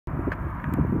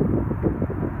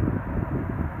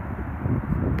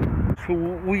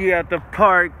We at the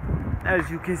park, as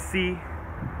you can see.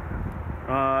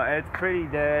 It's pretty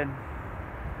dead.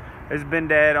 It's been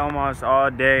dead almost all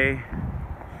day.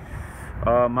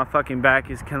 My fucking back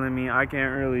is killing me. I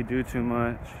can't really do too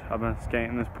much. I've been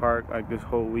skating this park like this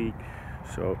whole week.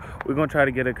 So we're gonna try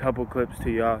to get a couple clips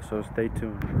to y'all, so stay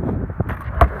tuned.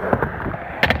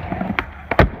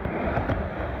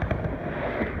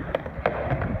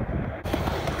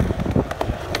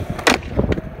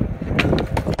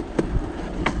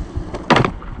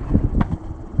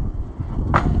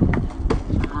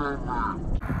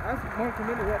 That's more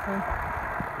committed that time.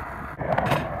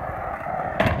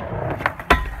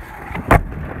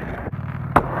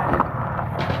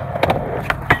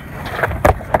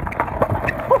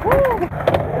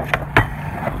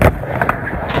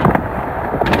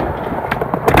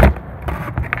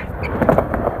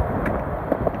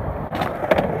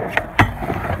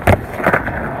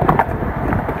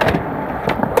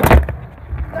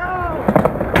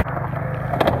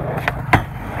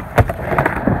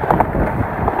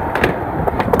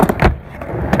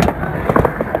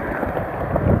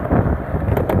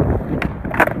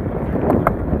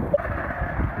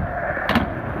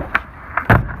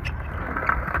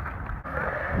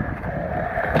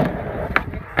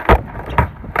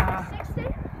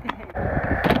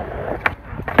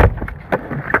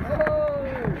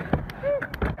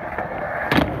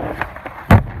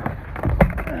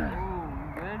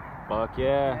 Fuck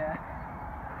yeah.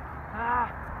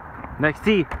 Next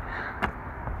tee.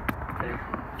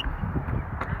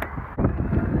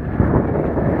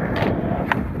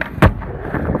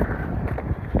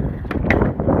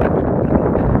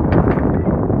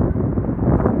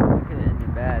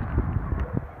 Hitting bad.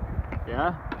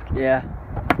 Yeah? Yeah.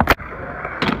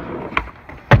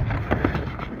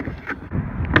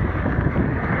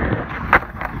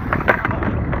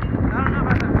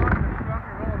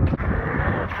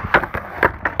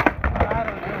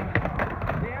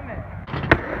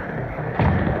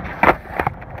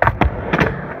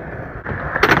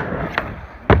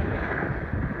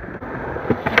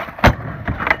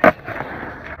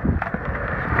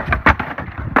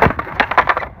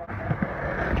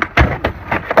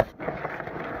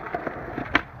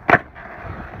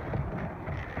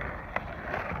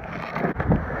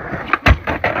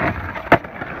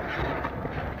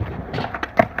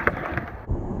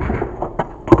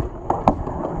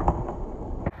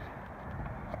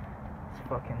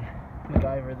 Fucking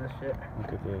MacGyver this shit.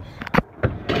 Look at this.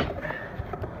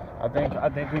 I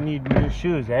think we need new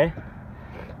shoes, eh?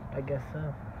 I guess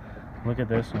so. Look at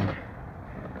this one.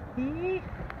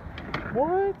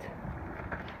 What?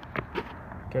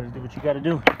 Gotta do what you gotta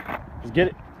do. Let's get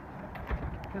it.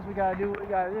 Because we gotta do what we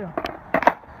gotta do.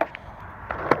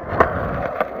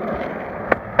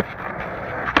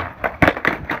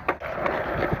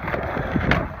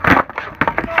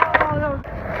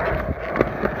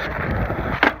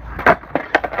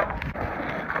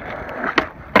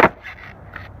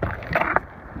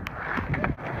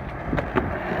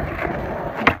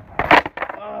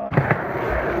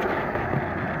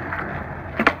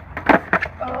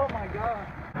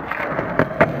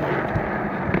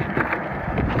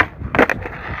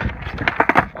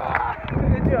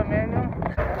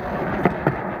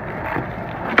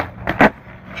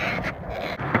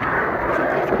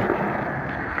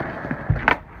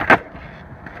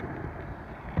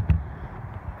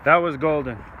 That was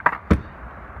golden.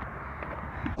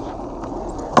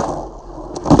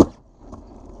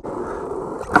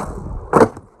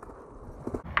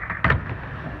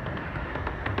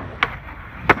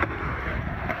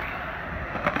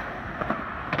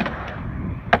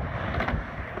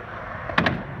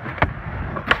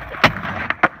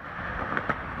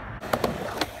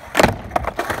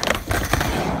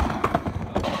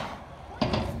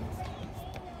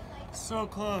 So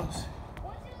close.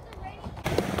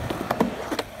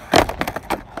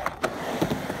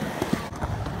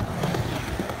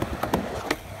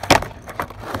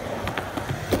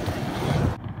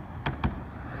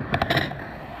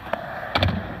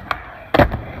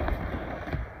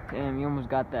 Damn, you almost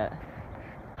got that.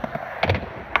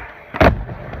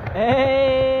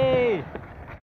 Hey!